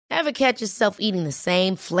Ever catch yourself eating the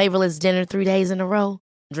same flavorless dinner 3 days in a row?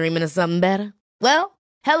 Dreaming of something better? Well,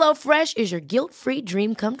 HelloFresh is your guilt-free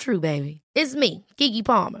dream come true, baby. It's me, Keke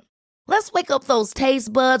Palmer. Let's wake up those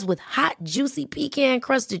taste buds with hot, juicy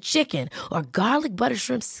pecan-crusted chicken or garlic butter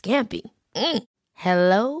shrimp scampi.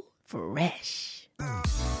 Hello Fresh.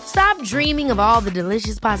 Stop dreaming of all the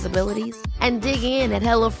delicious possibilities and dig in at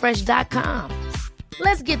HelloFresh.com.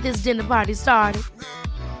 Let's get this dinner party started.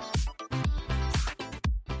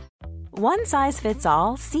 One size fits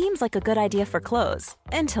all seems like a good idea for clothes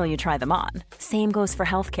until you try them on. Same goes for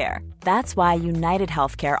healthcare. That's why United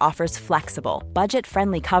Healthcare offers flexible,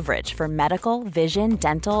 budget-friendly coverage for medical, vision,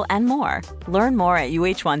 dental, and more. Learn more at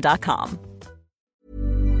uh1.com.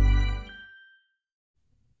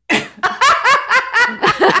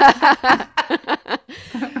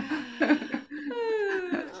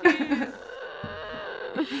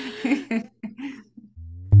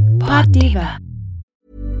 Pop Diva.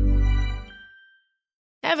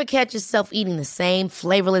 Ever catch yourself eating the same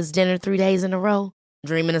flavorless dinner 3 days in a row?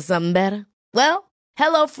 Dreaming of something better? Well,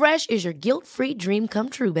 HelloFresh is your guilt-free dream come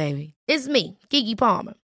true, baby. It's me, Keke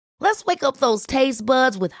Palmer. Let's wake up those taste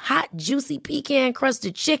buds with hot, juicy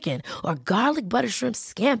pecan-crusted chicken or garlic butter shrimp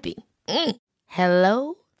scampi.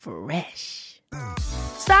 Hello Fresh.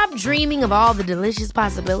 Stop dreaming of all the delicious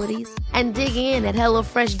possibilities and dig in at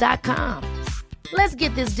HelloFresh.com. Let's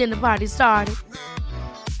get this dinner party started.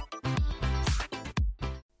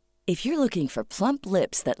 If you're looking for plump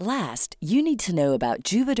lips that last, you need to know about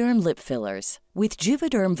Juvederm lip fillers. With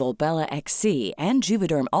Juvederm Volbella XC and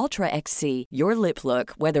Juvederm Ultra XC, your lip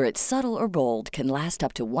look, whether it's subtle or bold, can last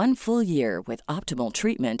up to 1 full year with optimal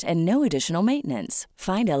treatment and no additional maintenance.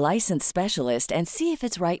 Find a licensed specialist and see if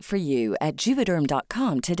it's right for you at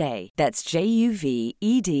Juvederm.com today. That's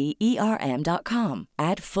JUVEDERM.com.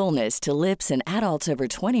 Add fullness to lips in adults over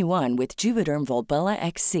 21 with Juvederm Volbella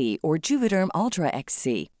XC or Juvederm Ultra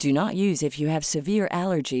XC. Do not use if you have severe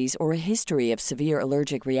allergies or a history of severe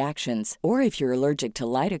allergic reactions, or if you're allergic to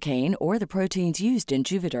lidocaine or the proteins used in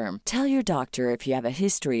Juvederm. Tell your doctor if you have a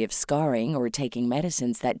history of scarring or taking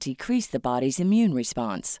medicines that decrease the body's immune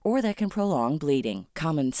response or that can prolong bleeding.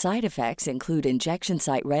 Common side effects include injection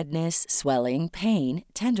site redness, swelling, pain,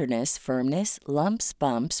 tenderness, firmness, lumps,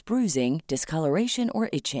 bumps, bruising, discoloration, or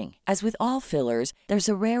itching. As with all fillers, there's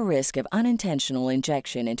a rare risk of unintentional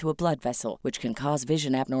injection into a blood vessel, which can cause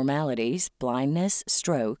vision abnormalities, blindness,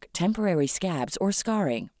 stroke, temporary scabs, or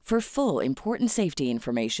scarring. For full, important safety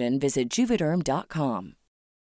information, visit Juvederm.com.